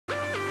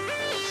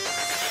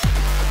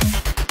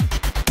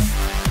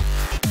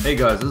Hey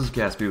guys, this is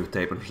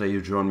gamingwithtape, and today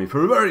you join me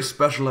for a very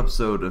special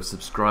episode of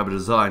Subscriber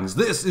Designs.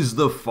 This is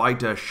the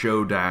Fighter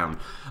Showdown.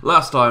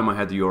 Last time I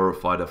had the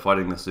Eurofighter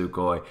fighting the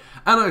Sukhoi,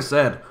 and I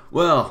said,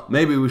 well,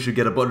 maybe we should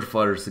get a bunch of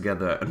fighters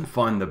together and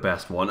find the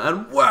best one,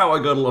 and wow,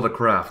 I got a lot of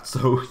craft,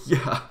 so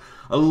yeah.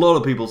 A lot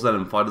of people sent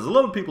in fighters, a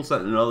lot of people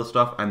sent in other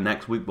stuff, and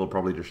next week we'll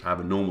probably just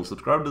have a normal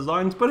Subscriber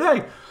Designs, but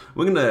hey,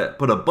 we're going to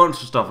put a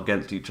bunch of stuff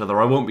against each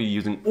other. I won't be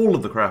using all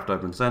of the craft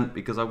I've been sent,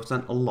 because I was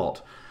sent a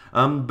lot.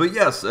 But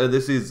yes,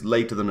 this is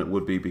later than it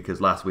would be because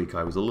last week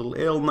I was a little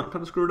ill and that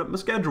kind of screwed up my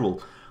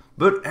schedule.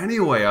 But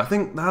anyway, I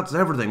think that's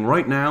everything.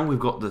 Right now we've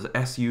got the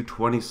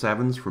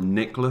Su-27s from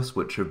Nicholas,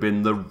 which have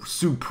been the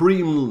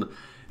supreme,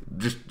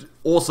 just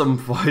awesome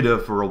fighter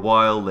for a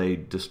while. They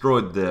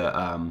destroyed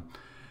the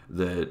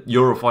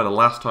Eurofighter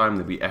last time.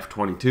 They beat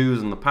F-22s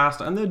in the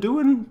past, and they're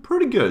doing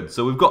pretty good.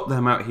 So we've got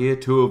them out here,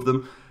 two of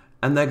them.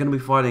 And they're going to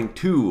be fighting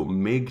two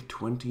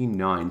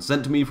MiG-29,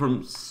 sent to me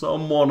from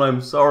someone. I'm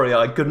sorry,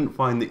 I couldn't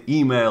find the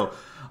email.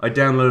 I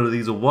downloaded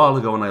these a while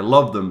ago and I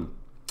love them.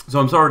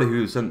 So I'm sorry to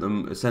who sent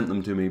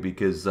them to me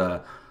because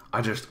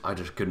I just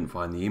couldn't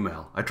find the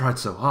email. I tried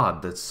so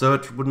hard, the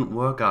search wouldn't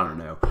work, I don't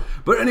know.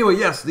 But anyway,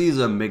 yes, these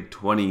are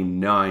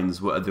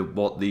MiG-29s,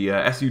 what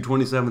the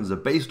Su-27s are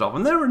based off,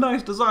 and they're a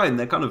nice design.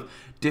 They're kind of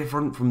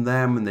different from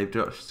them, and they've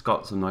just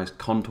got some nice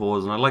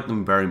contours, and I like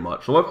them very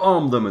much. So I've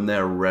armed them, and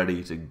they're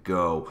ready to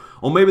go.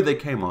 Or maybe they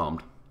came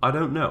armed. I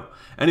don't know.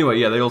 Anyway,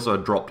 yeah, they also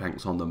had drop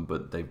tanks on them,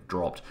 but they've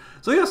dropped.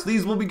 So yes,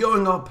 these will be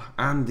going up,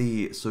 and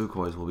the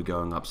Sukhois will be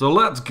going up. So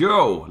let's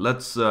go!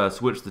 Let's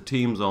switch the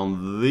teams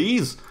on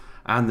these,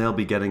 and they'll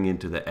be getting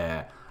into the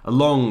air,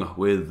 along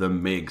with the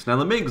MiGs. Now,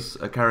 the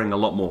MiGs are carrying a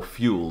lot more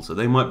fuel, so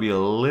they might be a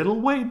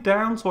little weighed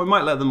down, so I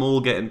might let them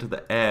all get into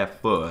the air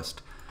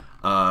first.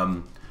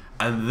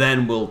 And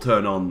then we'll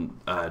turn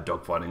on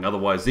dogfighting.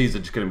 Otherwise, these are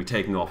just going to be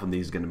taking off, and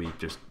these are going to be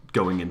just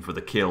going in for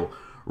the kill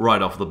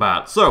right off the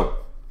bat. So,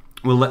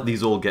 we'll let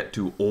these all get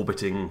to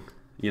orbiting,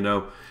 you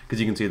know, because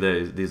you can see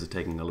these are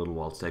taking a little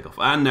while to take off.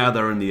 And now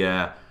they're in the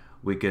air,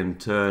 we can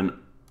turn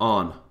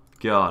on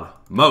guard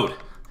mode.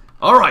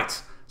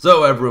 Alright,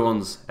 so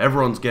everyone's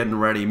getting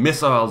ready,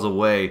 missiles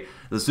away,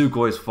 the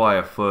Sukhois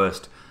fire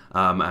first,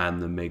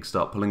 and the MiGs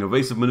start pulling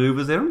evasive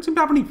maneuvers. They don't seem to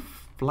have any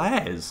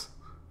flares.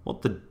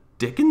 What the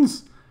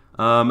dickens?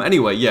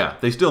 Anyway, yeah,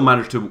 they still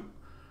managed to...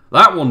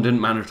 That one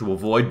didn't manage to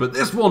avoid, but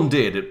this one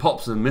did. It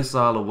pops a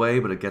missile away,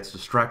 but it gets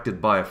distracted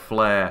by a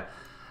flare,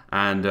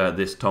 and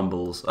this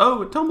tumbles.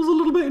 Oh, it tumbles a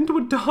little bit into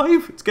a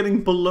dive. It's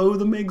getting below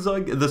the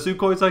MiGs, the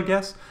Sukhois, I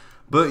guess.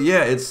 But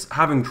yeah, it's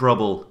having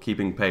trouble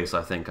keeping pace,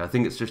 I think. I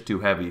think it's just too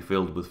heavy,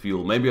 filled with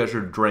fuel. Maybe I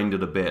should have drained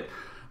it a bit.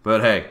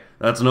 But hey,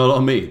 that's not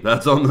on me.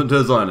 That's on the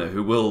designer,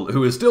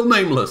 who is still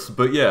nameless.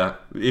 But yeah,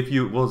 if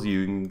it was you,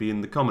 you can be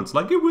in the comments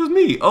like, it was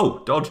me. Oh,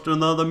 dodged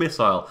another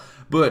missile.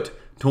 But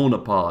torn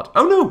apart.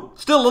 Oh no,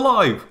 still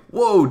alive.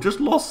 Whoa, just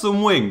lost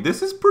some wing.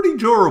 This is pretty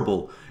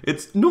durable.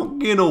 It's not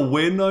gonna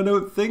win, I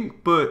don't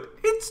think, but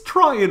it's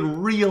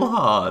trying real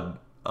hard.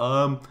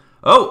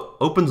 Oh,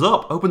 opens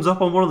up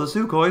on one of the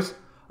Sukhois.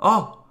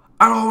 Oh,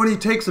 when he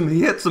takes him,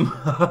 he hits him.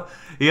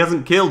 He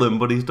hasn't killed him,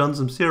 but he's done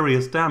some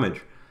serious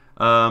damage.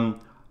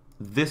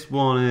 This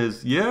one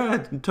is, yeah,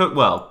 took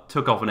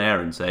off an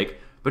air intake,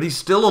 but he's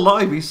still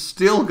alive, he's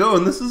still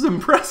going. This is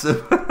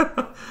impressive.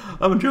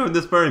 I'm enjoying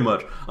this very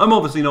much. I'm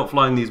obviously not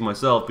flying these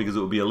myself because it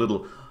would be a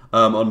little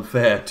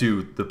unfair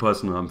to the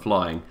person I'm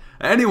flying.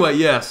 Anyway,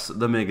 yes,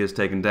 the MiG is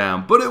taken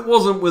down, but it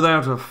wasn't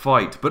without a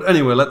fight. But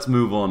anyway, let's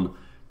move on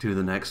to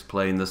the next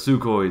plane. The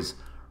Sukhois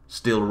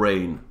still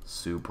reign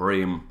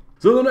supreme.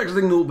 So the next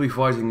thing that we'll be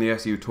fighting the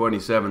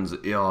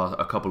Su-27s are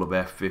a couple of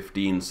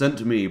F-15s sent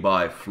to me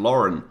by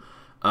Florin.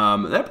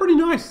 They're pretty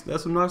nice. They're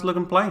some nice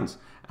looking planes.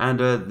 And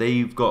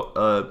they've got,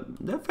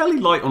 they're fairly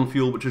light on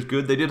fuel, which is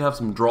good. They did have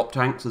some drop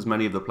tanks, as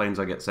many of the planes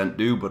I get sent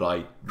do, but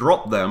I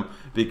dropped them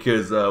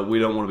because we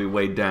don't want to be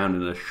weighed down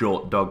in a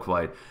short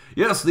dogfight.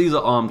 Yes, these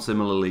are armed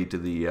similarly to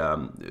the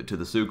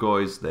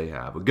Sukhois. They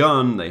have a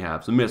gun, they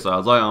have some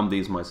missiles. I armed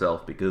these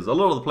myself because a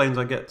lot of the planes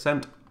I get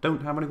sent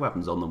don't have any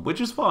weapons on them, which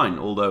is fine,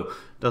 although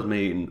it does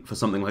mean for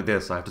something like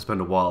this I have to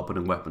spend a while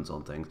putting weapons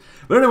on things.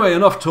 But anyway,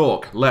 enough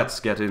talk. Let's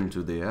get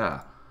into the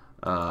air.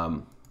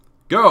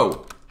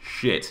 Go!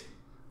 Shit.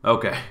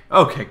 Okay,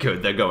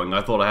 good, they're going.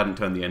 I thought I hadn't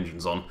turned the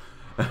engines on.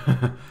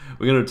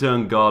 We're going to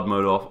turn guard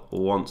mode off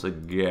once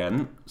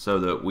again, so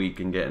that we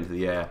can get into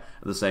the air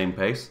at the same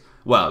pace.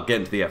 Well,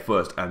 get into the air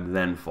first and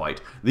then fight.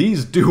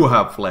 These do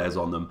have flares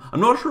on them. I'm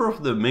not sure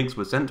if the MiGs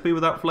were sent to me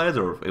without flares,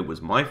 or if it was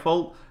my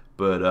fault,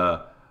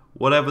 but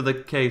whatever the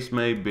case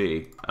may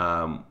be,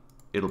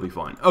 it'll be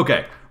fine.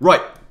 Okay,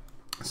 right.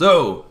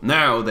 So,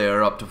 now they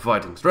are up to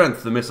fighting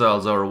strength. The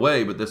missiles are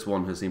away, but this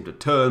one has seemed to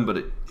turn, but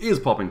it is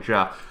popping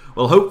chaff.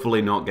 Will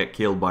hopefully not get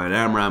killed by an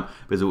AMRAAM,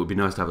 because it would be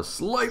nice to have a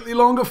slightly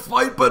longer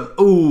fight, but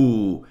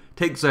ooh,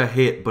 takes a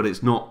hit, but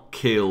it's not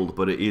killed,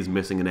 but it is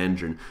missing an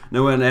engine.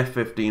 Now, an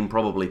F-15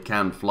 probably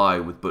can fly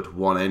with but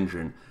one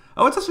engine.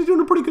 Oh, it's actually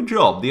doing a pretty good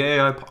job. The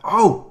AI...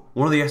 Oh,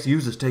 one of the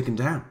SUs is taken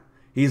down.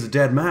 He's a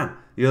dead man.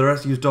 The other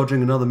SU's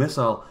dodging another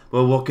missile.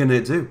 Well, what can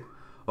it do?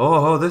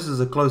 oh, this is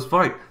a close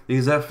fight.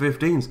 These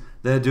F-15s,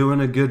 they're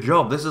doing a good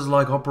job. This is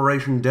like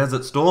Operation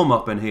Desert Storm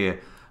up in here.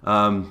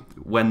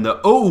 When the...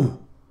 Oh!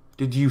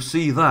 Did you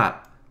see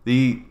that?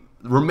 The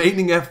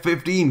remaining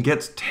F-15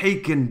 gets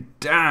taken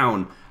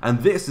down.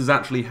 And this has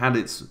actually had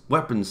its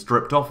weapons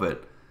stripped off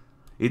it.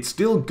 It's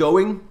still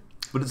going,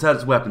 but it's had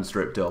its weapons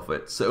stripped off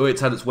it. So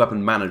it's had its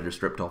weapon manager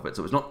stripped off it.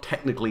 So it's not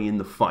technically in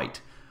the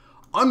fight.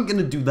 I'm going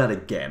to do that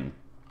again.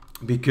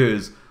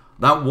 Because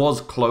that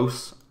was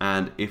close.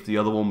 And if the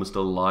other one was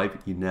still alive,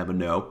 you never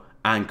know.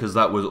 And because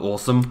that was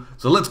awesome.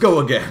 So let's go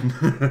again.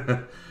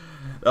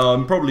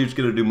 I'm probably just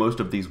going to do most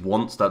of these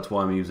once. That's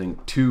why I'm using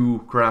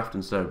 2 craft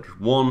instead of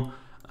just 1.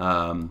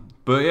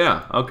 But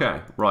yeah,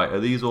 okay. Right, are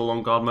these all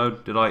on guard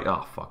mode? Did I?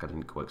 Oh, fuck, I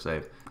didn't quick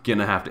save.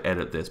 Gonna have to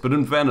edit this. But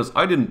in fairness,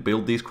 I didn't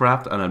build these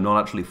craft, and I'm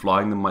not actually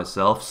flying them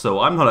myself, so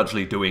I'm not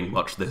actually doing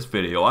much this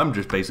video. I'm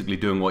just basically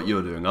doing what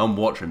you're doing. I'm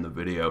watching the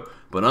video,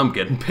 but I'm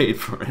getting paid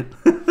for it.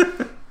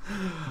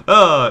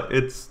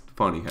 It's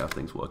funny how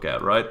things work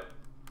out, right?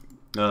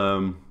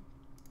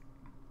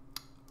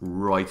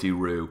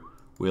 Righty-roo.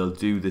 We'll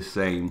do the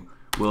same.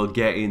 We'll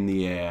get in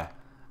the air.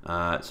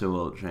 So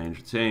we'll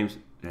change the teams.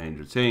 Change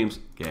the teams.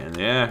 Get in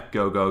the air.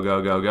 Go, go,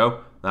 go, go,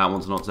 go. That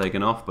one's not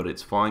taken off, but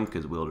it's fine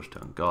because we'll just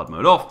turn guard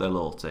mode off. They'll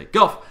all take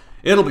off.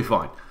 It'll be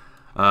fine.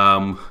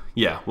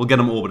 Yeah, we'll get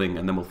them orbiting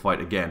and then we'll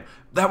fight again.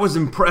 That was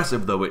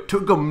impressive though. It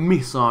took a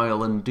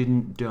missile and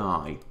didn't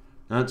die.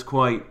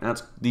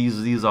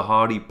 These are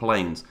hardy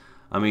planes.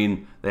 I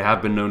mean, they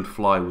have been known to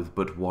fly with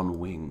but 1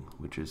 wing,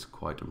 which is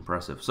quite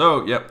impressive.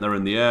 So, yep, they're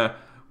in the air.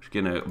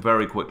 We're going to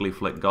very quickly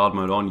flick guard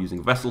mode on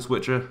using Vessel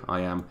Switcher.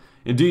 I am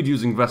indeed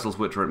using Vessel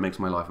Switcher. It makes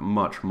my life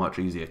much, much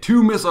easier.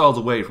 2 missiles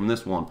away from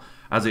this one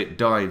as it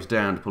dives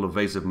down to pull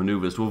evasive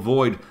maneuvers to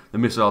avoid the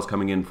missiles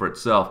coming in for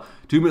itself.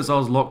 2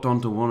 missiles locked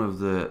onto one of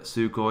the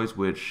Sukhois,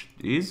 which,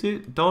 is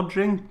it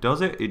dodging? Does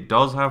it? It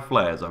does have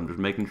flares, I'm just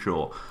making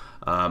sure.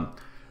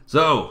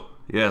 So,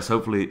 yes,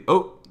 hopefully...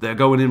 Oh, they're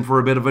going in for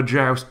a bit of a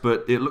joust,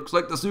 but it looks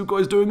like the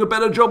Sukhoi is doing a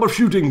better job of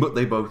shooting, but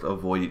they both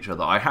avoid each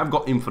other. I have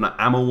got infinite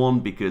ammo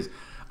on because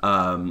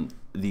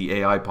the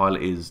AI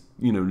pilot is,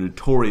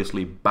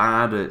 notoriously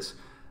bad at,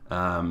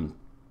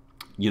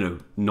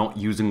 not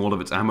using all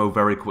of its ammo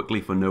very quickly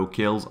for no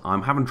kills.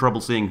 I'm having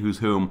trouble seeing who's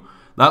whom.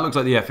 That looks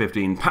like the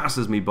F-15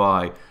 passes me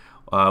by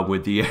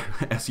with the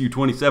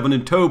Su-27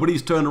 in tow, but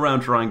he's turned around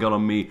trying to get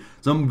on me.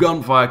 Some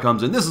gunfire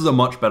comes in. This is a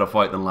much better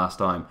fight than last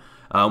time.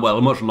 Well,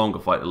 a much longer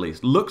fight at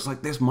least. Looks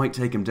like this might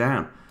take him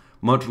down.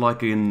 Much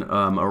like in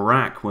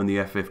Iraq when the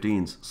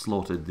F-15s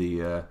slaughtered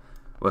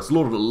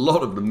slaughtered a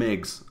lot of the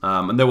MiGs.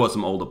 And there were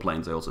some older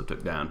planes they also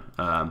took down.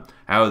 How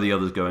are the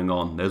others going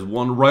on? There's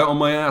one right on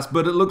my ass,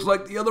 but it looks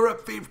like the other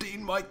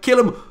F-15 might kill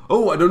him.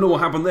 Oh, I don't know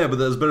what happened there, but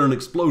there's been an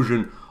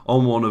explosion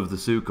on one of the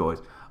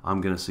Sukhois. I'm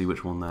going to see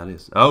which one that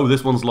is. Oh,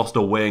 this one's lost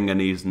a wing,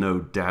 and he's no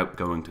doubt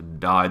going to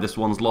die. This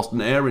one's lost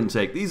an air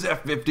intake. These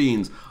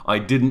F-15s, I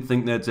didn't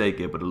think they'd take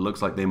it, but it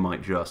looks like they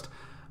might just.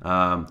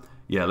 Yeah,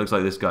 it looks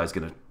like this guy's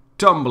going to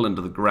tumble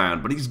into the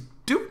ground, but he's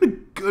doing a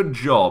good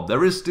job.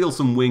 There is still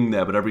some wing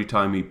there, but every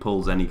time he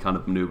pulls any kind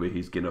of maneuver,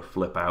 he's going to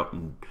flip out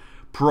and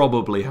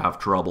probably have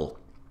trouble.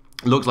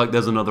 Looks like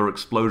there's another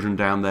explosion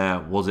down there.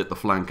 Was it the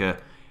flanker?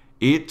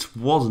 It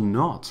was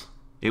not.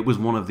 It was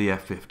one of the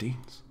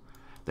F-15s.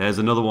 There's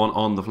another one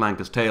on the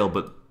flanker's tail,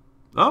 but...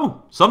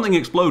 Oh, something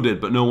exploded,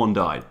 but no one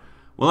died.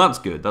 Well, that's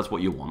good. That's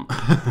what you want.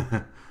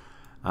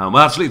 Well,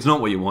 actually, it's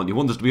not what you want. You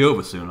want this to be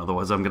over soon,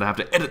 otherwise I'm going to have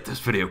to edit this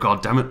video,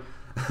 god damn it.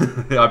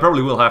 I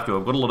probably will have to.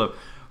 I've got a lot of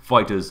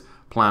fighters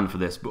planned for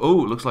this. But,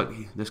 oh, it looks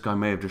like this guy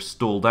may have just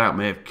stalled out,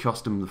 may have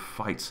cost him the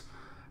fight.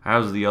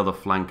 How's the other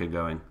flanker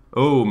going?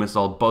 Oh,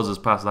 missile buzzes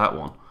past that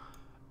one.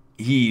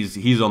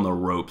 He's on the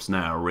ropes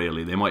now,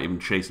 really. They might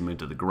even chase him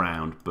into the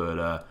ground,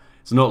 but...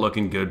 it's not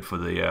looking good for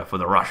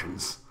the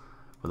Russians,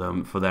 for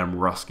them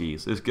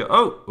Ruskies. This guy,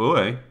 oh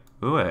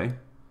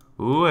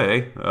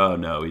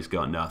no, he's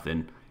got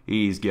nothing.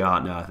 He's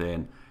got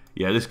nothing.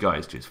 Yeah, this guy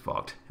is just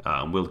fucked.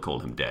 We'll call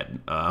him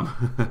dead.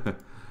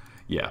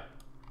 Yeah.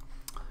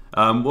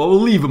 Well, we'll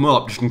leave him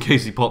up just in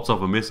case he pops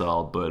off a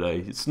missile, but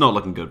it's not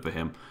looking good for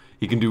him.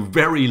 He can do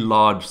very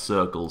large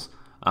circles.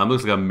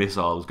 Looks like a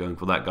missile was going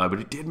for that guy, but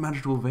he did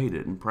manage to evade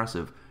it.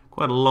 Impressive.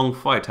 Quite a long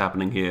fight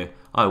happening here.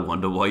 I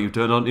wonder why you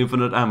turned on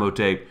infinite ammo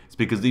tape. It's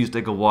because these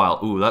take a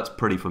while. Ooh, that's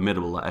pretty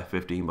formidable, that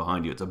F-15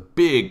 behind you. It's a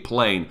big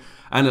plane,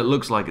 and it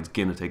looks like it's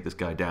gonna take this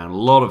guy down. A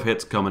lot of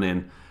hits coming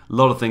in, a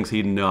lot of things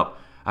heating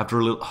up. After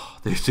a little... Oh,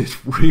 this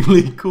is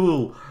really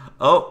cool.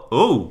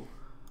 Oh,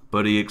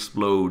 but he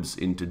explodes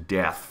into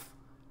death.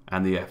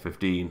 And the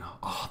F-15...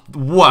 Oh,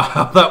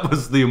 wow, that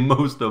was the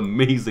most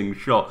amazing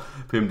shot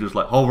of him just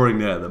like hovering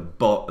there, and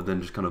then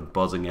just kind of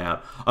buzzing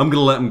out. I'm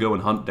gonna let him go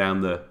and hunt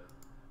down the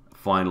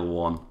final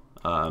one.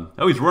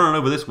 Oh, he's running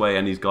over this way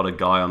and he's got a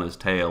guy on his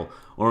tail.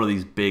 One of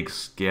these big,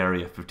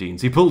 scary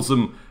F-15s. He pulls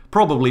some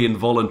probably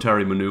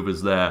involuntary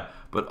maneuvers there,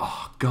 but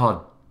oh,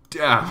 god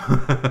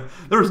damn.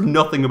 There is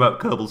nothing about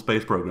Kerbal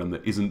Space Program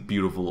that isn't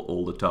beautiful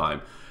all the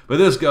time. But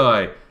this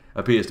guy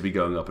appears to be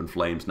going up in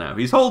flames now.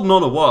 He's holding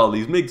on a while.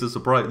 These MiGs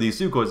are these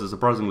Sukhois are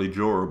surprisingly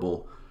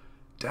durable.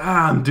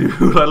 Damn,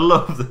 dude, I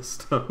love this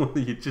stuff.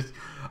 You just...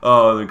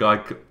 Oh, the guy...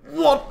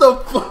 What the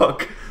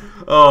fuck?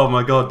 Oh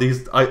my god,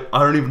 these... I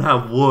don't even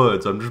have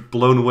words. I'm just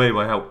blown away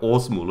by how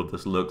awesome all of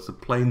this looks. The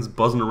planes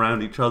buzzing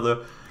around each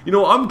other. You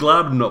know, I'm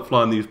glad I'm not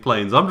flying these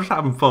planes. I'm just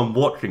having fun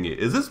watching it.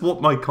 Is this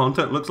what my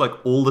content looks like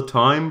all the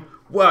time?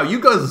 Wow, you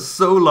guys are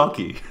so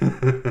lucky.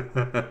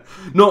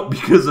 Not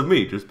because of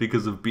me, just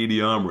because of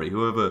BD Armory.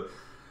 Whoever...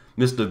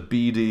 Mr.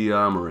 BD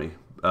Armory.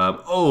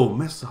 Oh,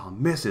 missile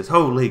misses.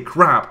 Holy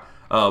crap.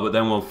 But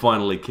then one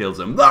finally kills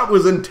him. That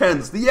was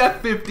intense. The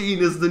F-15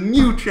 is the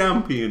new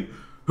champion.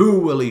 Who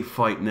will he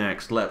fight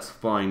next? Let's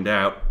find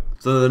out.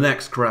 So the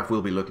next craft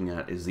we'll be looking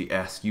at is the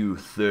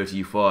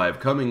Su-35,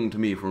 coming to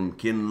me from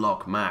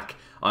Kinloch Mac.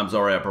 I'm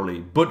sorry, I probably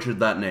butchered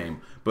that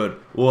name,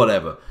 but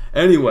whatever.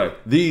 Anyway,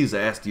 these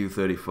are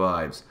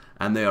Su-35s,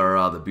 and they are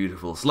rather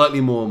beautiful. Slightly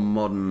more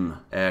modern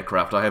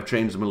aircraft. I have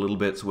changed them a little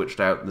bit, switched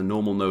out the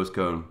normal nose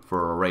cone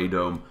for a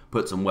radome,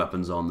 put some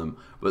weapons on them.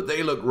 But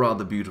they look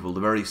rather beautiful.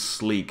 They're very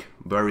sleek,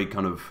 very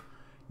kind of...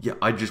 Yeah,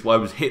 I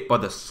was hit by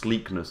the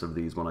sleekness of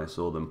these when I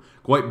saw them.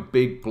 Quite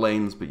big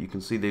planes, but you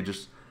can see they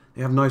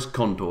have nice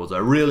contours. I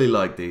really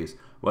like these.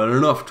 Well,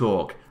 enough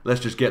talk. Let's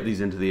just get these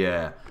into the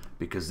air.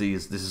 Because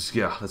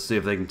let's see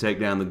if they can take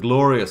down the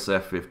glorious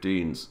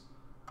F-15s.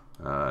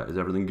 Is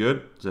everything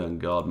good? Turn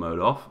guard mode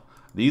off.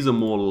 These are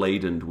more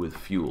laden with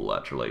fuel,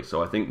 actually,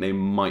 so I think they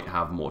might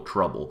have more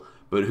trouble.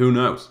 But who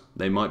knows?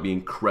 They might be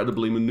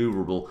incredibly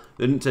maneuverable.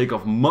 They didn't take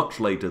off much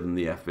later than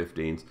the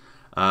F-15s.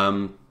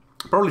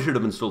 Probably should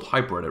have installed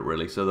Hyperedit,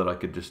 really, so that I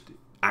could just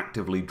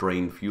actively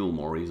drain fuel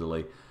more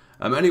easily.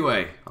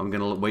 Anyway, I'm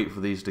going to wait for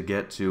these to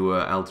get to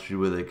altitude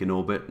where they can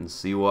orbit and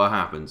see what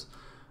happens.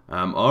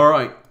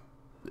 Alright,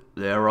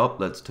 they're up.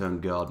 Let's turn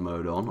guard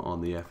mode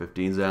on the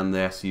F-15s and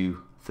the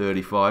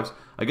Su-35s.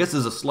 I guess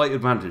there's a slight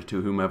advantage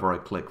to whomever I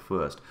click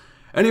first.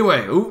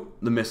 Anyway, ooh,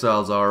 the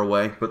missiles are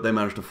away, but they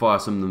managed to fire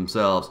some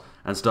themselves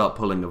and start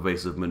pulling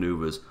evasive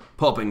maneuvers,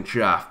 popping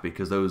chaff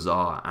because those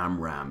are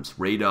AMRAAMs,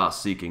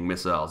 radar-seeking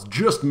missiles,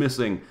 just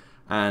missing,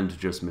 and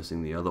just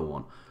missing the other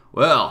one.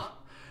 Well,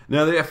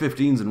 now the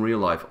F-15s in real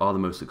life are the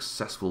most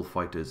successful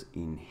fighters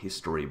in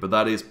history, but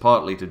that is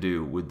partly to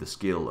do with the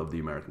skill of the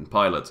American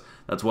pilots.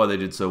 That's why they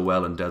did so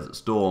well in Desert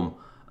Storm,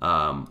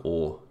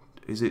 or...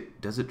 Is it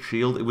Desert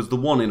Shield? It was the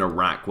one in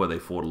Iraq where they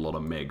fought a lot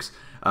of MiGs.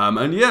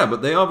 And yeah,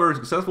 but they are very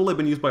successful. They've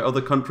been used by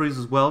other countries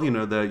as well. You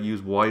know, they're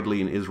used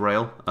widely in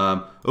Israel.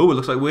 Oh, it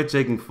looks like we're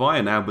taking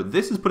fire now, but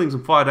this is putting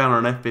some fire down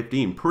on an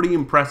F-15. Pretty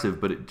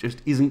impressive, but it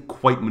just isn't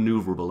quite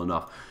maneuverable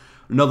enough.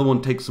 Another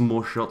one takes some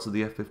more shots of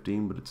the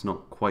F-15, but it's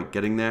not quite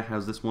getting there.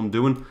 How's this one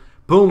doing?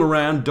 Pulling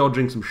around,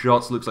 dodging some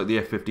shots. Looks like the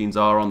F-15s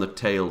are on the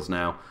tails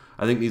now.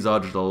 I think these are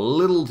just a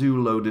little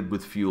too loaded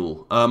with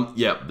fuel.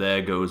 Yep,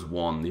 there goes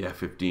one. The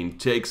F-15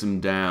 takes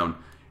him down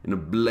in a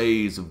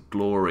blaze of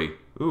glory.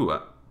 Ooh,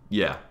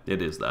 yeah,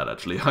 it is that,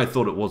 actually. I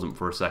thought it wasn't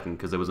for a second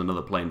because there was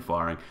another plane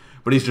firing.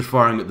 But he's just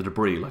firing at the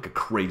debris like a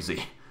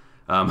crazy.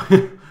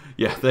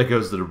 Yeah, there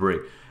goes the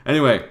debris.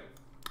 Anyway,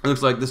 it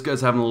looks like this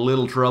guy's having a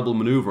little trouble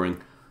maneuvering.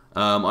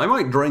 I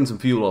might drain some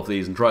fuel off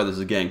these and try this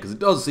again because it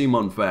does seem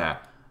unfair.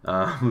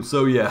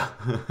 So, yeah.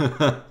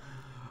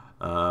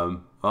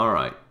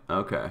 Alright,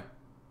 okay.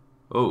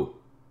 Oh,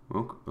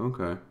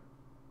 okay.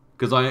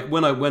 Because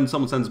when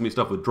someone sends me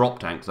stuff with drop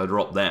tanks, I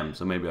drop them,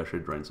 so maybe I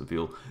should drain some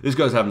fuel. This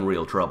guy's having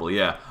real trouble,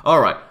 yeah.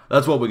 Alright,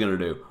 that's what we're going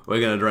to do.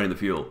 We're going to drain the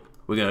fuel.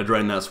 We're going to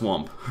drain that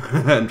swamp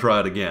and try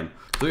it again.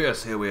 So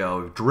yes, here we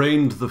are. We've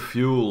drained the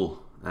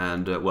fuel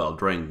and, well,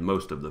 drained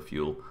most of the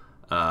fuel.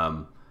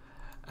 Now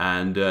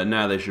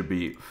they should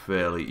be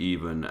fairly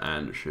even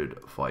and should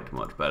fight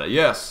much better.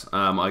 Yes,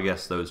 I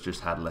guess those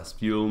just had less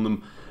fuel in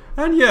them.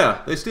 And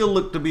yeah, they still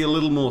look to be a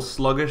little more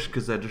sluggish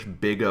because they're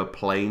just bigger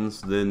planes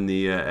than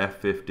the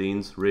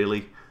F-15s,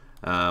 really.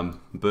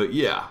 But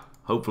yeah,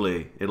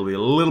 hopefully it'll be a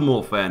little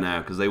more fair now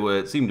because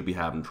they seemed to be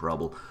having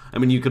trouble. I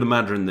mean, you could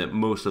imagine that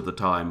most of the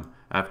time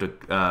after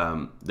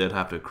they'd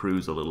have to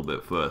cruise a little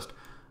bit first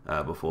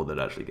before they'd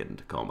actually get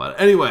into combat.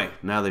 Anyway,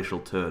 now they shall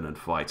turn and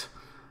fight.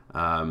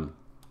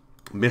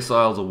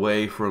 Missiles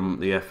away from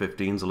the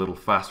F-15s a little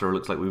faster. It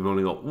looks like we've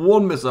only got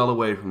one missile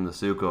away from the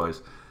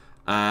Sukhois.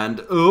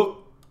 And, oh,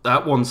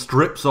 that one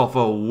strips off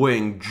a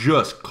wing,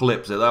 just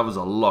clips it. That was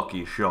a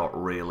lucky shot,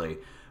 really.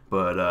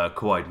 But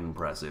quite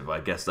impressive.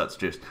 I guess that's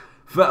just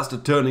faster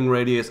turning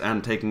radius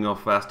and taking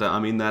off faster. I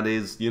mean, that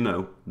is, you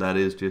know, that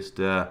is just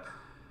an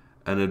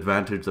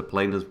advantage the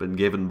plane has been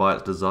given by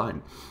its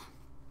design.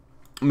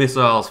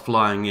 Missiles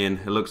flying in.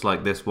 It looks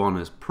like this one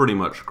is pretty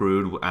much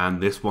screwed,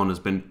 and this one has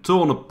been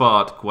torn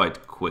apart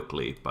quite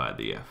quickly by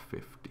the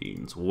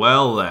F-15s.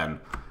 Well then,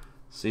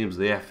 seems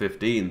the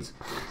F-15s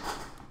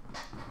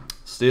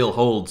still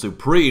hold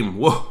supreme.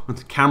 Whoa,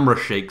 the camera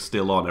shake's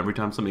still on. Every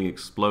time something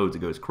explodes, it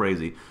goes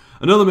crazy.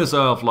 Another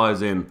missile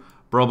flies in,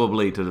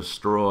 probably to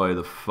destroy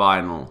the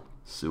final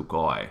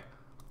Sukhoi.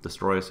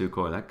 Destroy a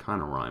Sukhoi, that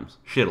kind of rhymes.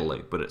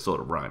 Shittily, but it sort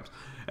of rhymes.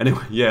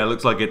 Anyway, yeah, it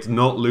looks like it's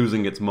not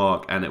losing its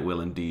mark, and it will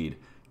indeed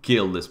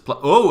kill this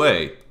oh,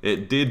 wait,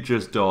 it did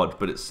just dodge,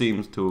 but it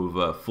seems to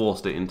have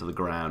forced it into the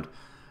ground.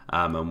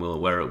 and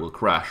where it will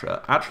crash.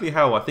 Actually,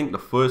 how I think the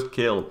first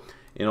kill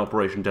in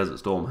Operation Desert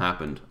Storm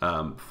happened.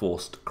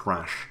 Forced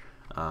crash.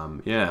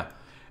 Yeah.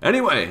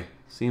 Anyway,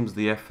 seems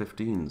the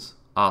F-15s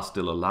are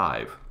still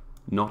alive.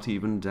 Not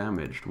even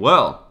damaged.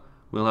 Well,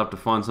 we'll have to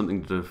find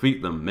something to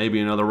defeat them. Maybe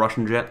another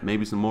Russian jet,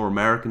 maybe some more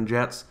American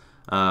jets.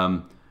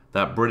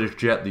 That British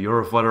jet, the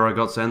Eurofighter I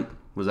got sent,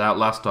 was out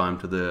last time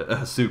to the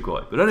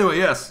Sukhoi. But anyway,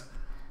 yes,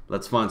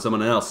 let's find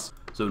someone else.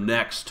 So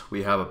next,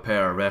 we have a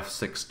pair of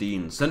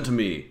F-16 sent to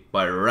me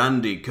by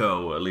Randy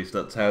Co. At least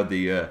that's how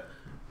the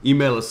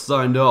email is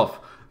signed off.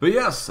 But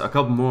yes, a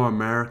couple more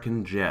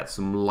American jets,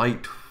 some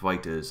light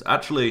fighters.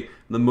 Actually,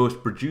 the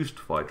most produced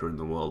fighter in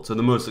the world. So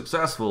the most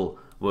successful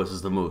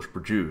versus the most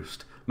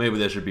produced. Maybe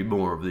there should be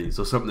more of these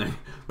or something.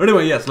 But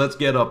anyway, yes, let's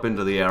get up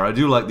into the air. I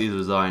do like these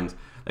designs.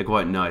 They're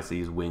quite nice,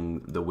 the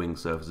wing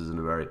surfaces in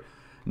a very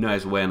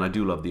nice way, and I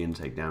do love the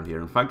intake down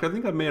here. In fact, I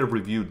think I may have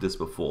reviewed this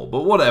before,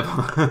 but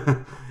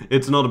whatever.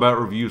 It's not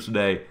about reviews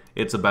today,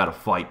 it's about a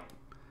fight.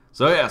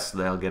 So yes,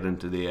 they'll get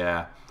into the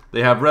air.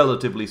 They have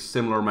relatively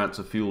similar amounts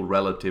of fuel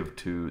relative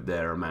to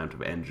their amount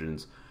of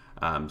engines,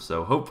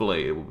 so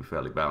hopefully it will be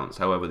fairly balanced.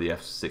 However, the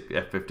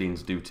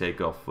F-15s do take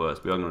off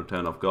first. We are going to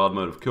turn off guard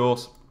mode, of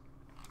course.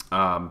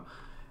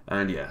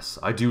 And yes,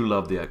 I do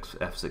love the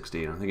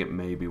F-16. I think it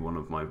may be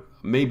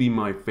maybe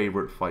my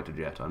favorite fighter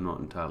jet. I'm not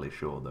entirely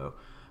sure though.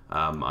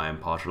 I am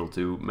partial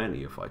to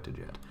many a fighter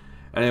jet.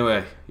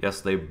 Anyway,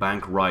 yes, they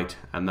bank right,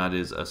 and that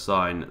is a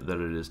sign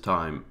that it is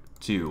time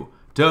to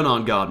turn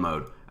on guard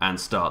mode and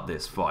start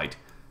this fight.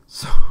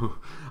 So,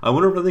 I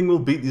wonder if I think we'll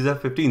beat these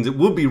F-15s. It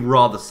would be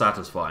rather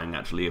satisfying,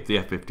 actually, if the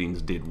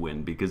F-15s did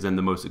win, because then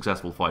the most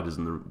successful fighters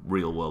in the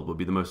real world would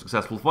be the most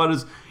successful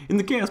fighters in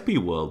the KSP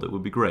world. It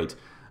would be great.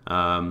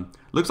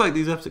 Looks like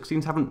these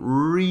F-16s haven't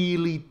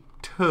really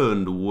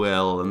turned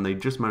well, and they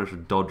just managed to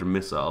dodge a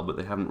missile, but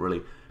they haven't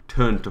really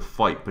turned to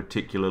fight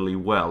particularly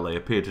well. They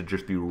appear to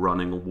just be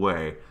running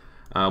away.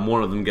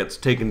 One of them gets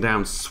taken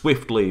down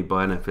swiftly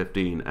by an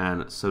F-15,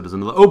 and so does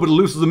another. Oh, but it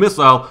loses a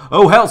missile.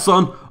 Oh, hell,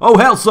 son. Oh,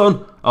 hell,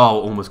 son.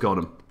 Oh, almost got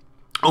him.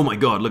 Oh, my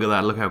God. Look at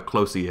that. Look how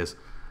close he is.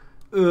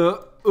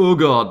 Oh,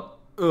 God.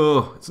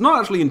 It's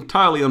not actually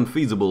entirely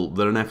unfeasible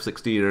that an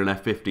F-16 and an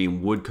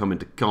F-15 would come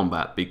into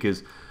combat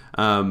because,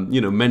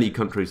 you know, many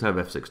countries have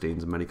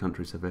F-16s and many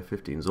countries have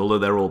F-15s, although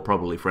they're all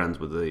probably friends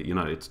with the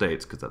United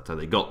States because that's how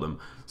they got them.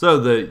 So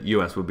the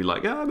US would be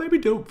like, maybe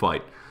don't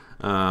fight.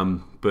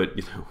 But,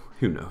 you know,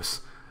 who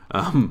knows?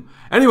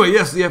 Anyway,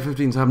 yes, the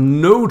F-15s have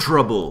no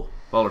trouble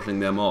polishing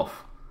them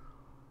off.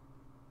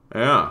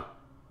 Yeah.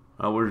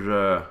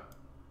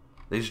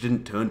 They just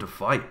didn't turn to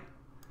fight.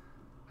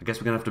 I guess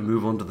we're going to have to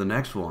move on to the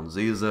next ones.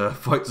 These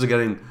fights are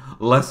getting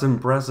less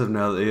impressive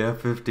now that the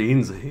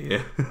F-15s are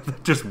here. They're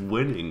just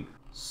winning.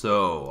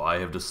 So, I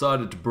have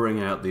decided to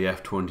bring out the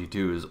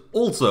F-22s,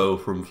 also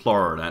from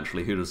Florida,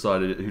 actually, who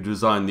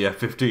designed the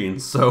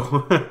F-15s.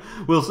 So,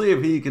 we'll see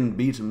if he can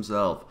beat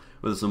himself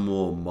with some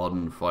more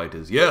modern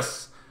fighters.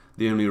 Yes,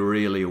 the only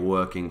really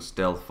working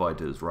stealth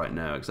fighters right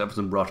now, except for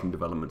some Russian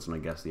developments and I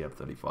guess the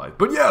F-35.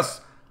 But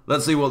yes,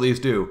 let's see what these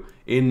do.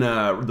 In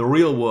the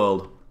real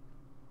world,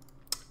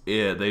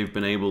 yeah, they've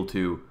been able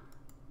to...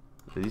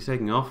 Is he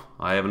taking off?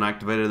 I haven't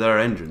activated their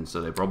engines,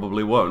 so they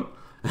probably won't.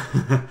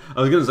 I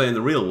was going to say in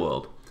the real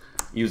world,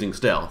 using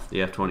stealth,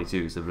 the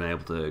F-22s have been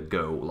able to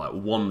go like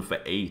 1 for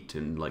 8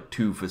 and like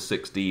 2 for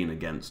 16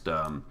 against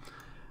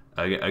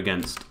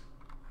F-15s,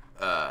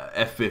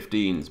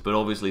 but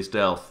obviously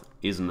stealth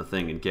isn't a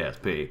thing in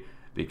KSP,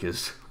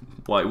 because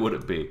why would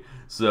it be?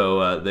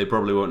 So they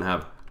probably won't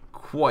have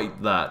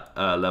quite that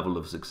level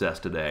of success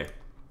today.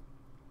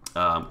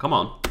 Come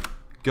on.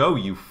 Go,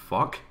 you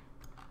fuck.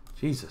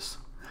 Jesus.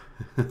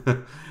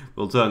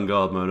 We'll turn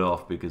guard mode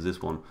off because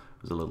this one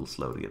was a little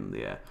slow to get in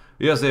the air.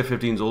 Yes, the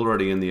F-15's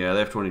already in the air.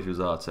 The F-22s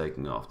are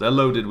taking off. They're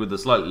loaded with a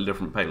slightly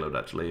different payload,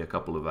 actually. A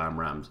couple of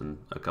AMRAAMs and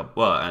a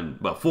couple,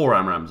 well, 4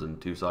 AMRAAMs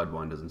and 2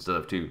 Sidewinders instead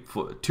of 2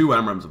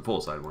 AMRAAMs and 4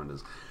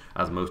 Sidewinders,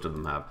 as most of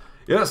them have.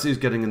 Yes, he's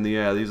getting in the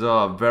air. These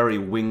are very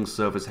wing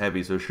surface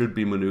heavy, so should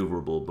be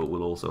maneuverable, but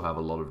will also have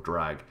a lot of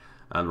drag.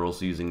 And they're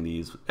also using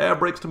these air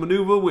brakes to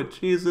maneuver,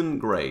 which isn't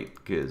great,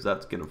 because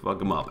that's going to fuck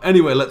them up.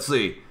 Anyway, let's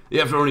see. The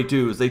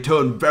F-22s, they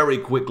turn very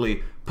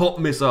quickly, pop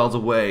missiles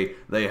away.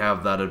 They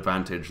have that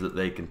advantage that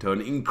they can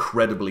turn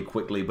incredibly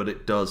quickly, but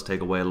it does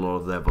take away a lot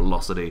of their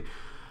velocity.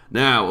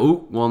 Now,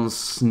 oh, one's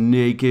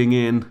snaking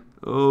in.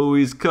 Oh,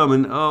 he's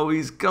coming. Oh,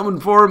 he's coming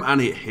for him. And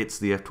it hits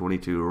the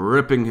F-22,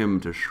 ripping him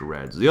to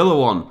shreds. The other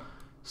one,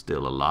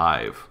 still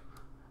alive.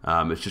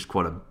 It's just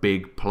quite a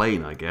big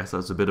plane, I guess.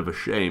 That's a bit of a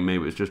shame.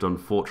 Maybe it's just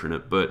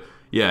unfortunate. But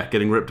yeah,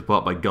 getting ripped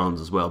apart by guns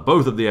as well.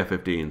 Both of the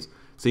F-15s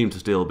seem to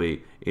still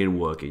be in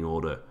working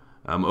order.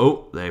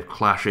 Oh, they're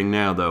clashing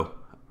now, though.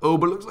 Oh,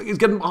 but it looks like he's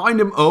getting behind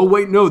him. Oh,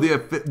 wait, no, the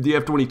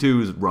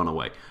F-22s run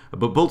away.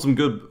 But pulled some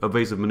good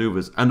evasive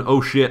maneuvers. And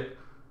oh, shit.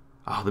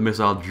 Oh, the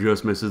missile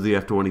just misses the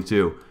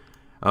F-22.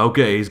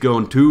 Okay, he's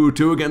going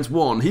 2 against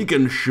 1. He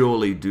can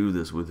surely do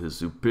this with his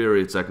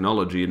superior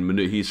technology, and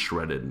he's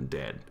shredded and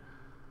dead.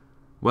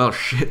 Well,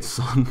 shit,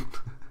 son.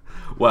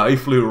 Wow, he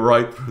flew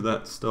right through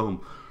that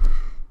storm.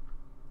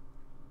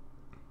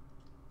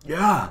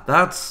 yeah,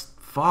 that's...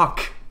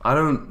 fuck. I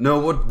don't know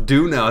what to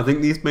do now. I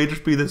think these may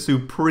just be the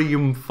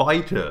supreme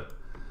fighter.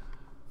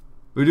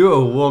 We do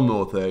have one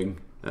more thing.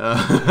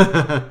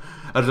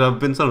 Actually, I've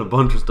been saying a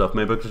bunch of stuff.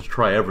 Maybe I could just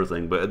try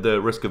everything, but at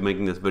the risk of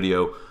making this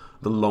video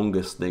the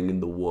longest thing in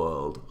the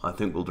world, I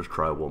think we'll just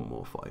try one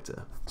more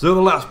fighter. So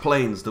the last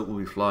planes that will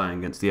be flying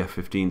against the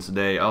F-15s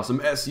today are some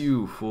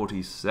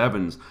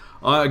Su-47s.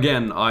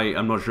 Again, I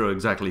am not sure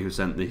exactly who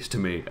sent these to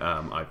me.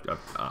 I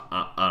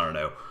don't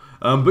know.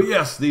 But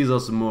yes, these are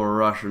some more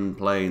Russian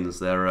planes.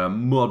 They're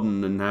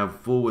modern and have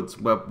forward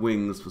swept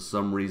wings for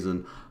some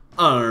reason.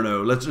 I don't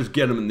know. Let's just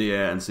get them in the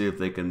air and see if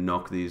they can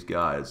knock these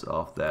guys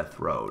off their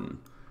throne.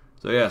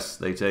 So yes,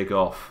 they take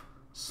off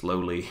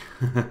slowly.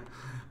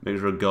 Make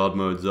sure guard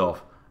mode's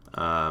off.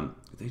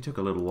 They took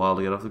a little while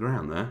to get off the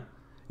ground there.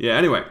 Yeah,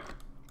 anyway.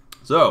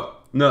 So,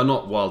 no,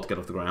 not while to get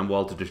off the ground,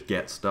 while to just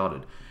get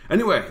started.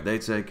 Anyway, they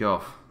take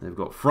off. They've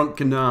got front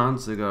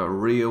canards, they got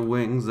rear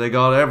wings, they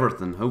got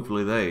everything.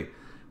 Hopefully they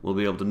will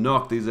be able to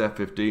knock these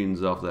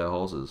F-15s off their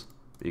horses.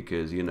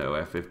 Because, you know,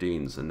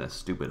 F-15s and their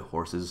stupid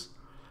horses.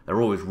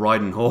 They're always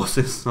riding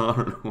horses. I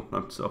don't know what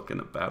I'm talking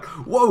about.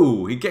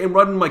 Whoa, he came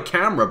right in my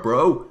camera,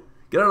 bro.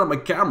 Get out of my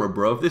camera,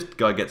 bro. If this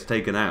guy gets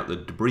taken out, the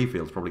debris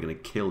field's probably going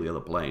to kill the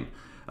other plane.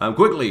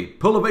 Quickly,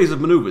 pull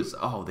evasive maneuvers.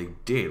 Oh, they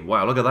did.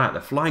 Wow, look at that.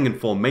 They're flying in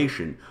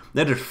formation.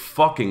 They're just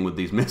fucking with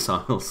these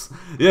missiles.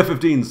 The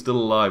F-15's still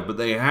alive, but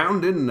they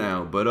hound in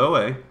now. But oh,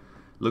 hey.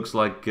 Looks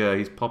like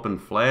he's popping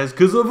flares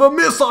because of a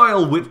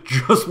missile, which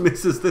just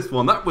misses this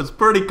one. That was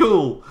pretty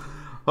cool.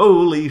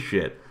 Holy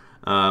shit.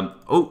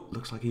 Oh,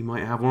 looks like he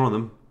might have one of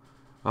them.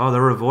 Oh,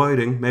 they're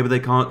avoiding. Maybe they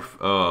can't...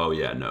 Oh,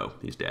 yeah, no.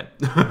 He's dead.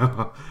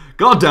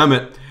 God damn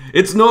it.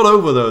 It's not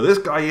over, though. This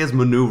guy is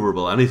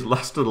maneuverable, and he's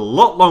lasted a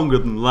lot longer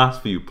than the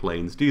last few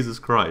planes. Jesus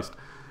Christ.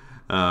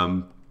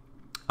 Oh,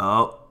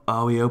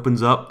 he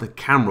opens up. The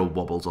camera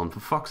wobbles on. For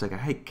fuck's sake, I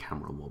hate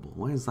camera wobble.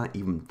 Why is that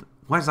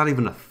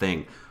even a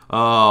thing?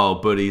 Oh,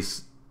 but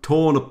he's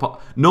torn apart.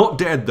 Not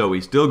dead, though.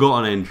 He's still got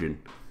an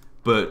engine.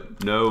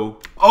 But no...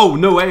 Oh,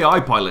 no AI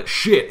pilot.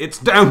 Shit, it's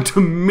down to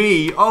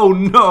me. Oh,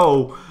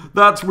 no.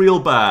 That's real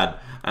bad.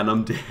 And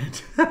I'm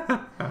dead.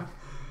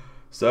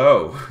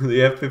 So,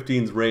 the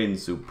F-15's reign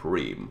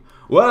supreme.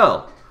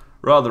 Well,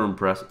 rather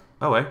impressive.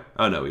 Oh, wait.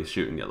 Oh, no, he's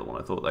shooting the other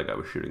one. I thought that guy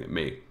was shooting at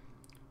me.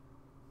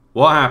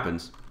 What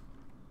happens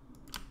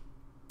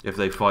if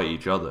they fight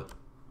each other?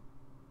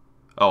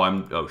 Oh,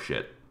 oh,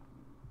 shit.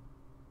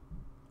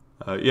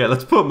 Yeah,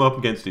 let's put them up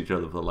against each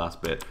other for the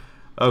last bit.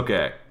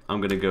 Okay,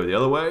 I'm going to go the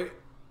other way.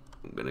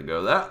 I'm going to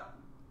go that.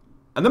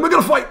 And then we're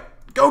going to fight!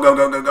 Go, go,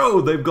 go, go, go!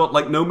 They've got,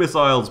 like, no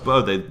missiles.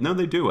 But no,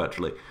 they do,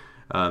 actually.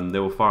 They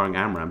were firing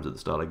AMRAAMs at the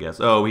start, I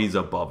guess. Oh, he's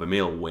above him.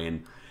 He'll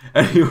win.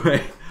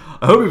 Anyway,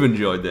 I hope you've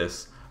enjoyed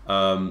this.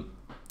 I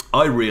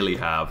really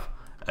have.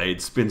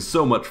 It's been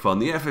so much fun.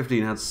 The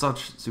F-15 had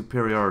such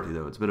superiority,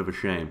 though. It's a bit of a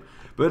shame.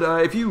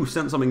 But if you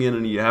sent something in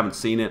and you haven't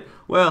seen it,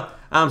 well,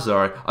 I'm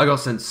sorry. I got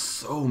sent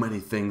so many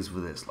things for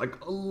this. Like,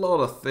 a lot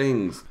of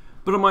things.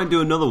 But I might do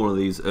another one of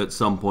these at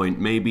some point,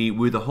 maybe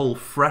with a whole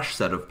fresh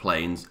set of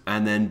planes,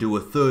 and then do a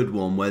third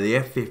one where the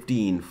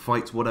F-15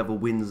 fights whatever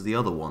wins the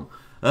other one.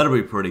 That'll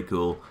be pretty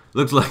cool.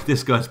 Looks like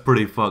this guy's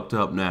pretty fucked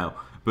up now.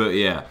 But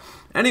yeah.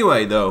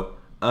 Anyway, though,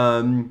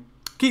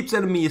 keep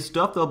sending me your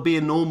stuff. There'll be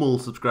a normal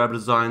subscriber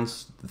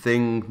designs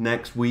thing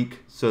next week,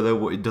 so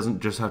that it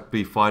doesn't just have to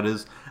be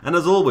fighters. And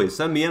as always,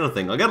 send me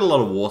anything. I get a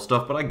lot of war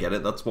stuff, but I get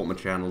it. That's what my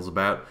channel's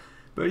about.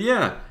 But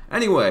yeah,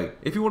 anyway,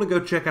 if you want to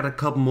go check out a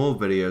couple more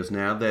videos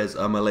now, there's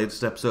my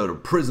latest episode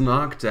of Prison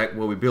Architect,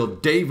 where we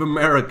build Dave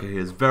America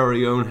his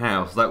very own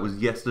house. That was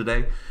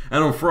yesterday.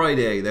 And on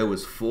Friday, there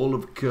was Fall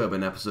of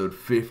Kerbal, episode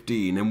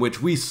 15, in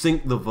which we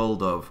sink the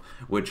Voldov,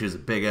 which is a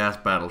big-ass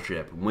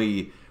battleship. And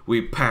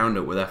we pound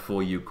it with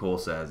F4U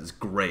Corsairs. It's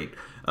great.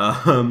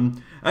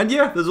 And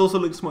yeah, there's also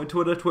links to my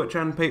Twitter, Twitch,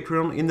 and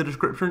Patreon in the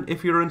description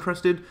if you're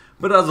interested.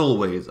 But as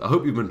always, I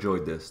hope you've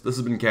enjoyed this. This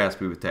has been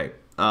Caspi with Tape.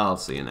 I'll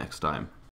see you next time.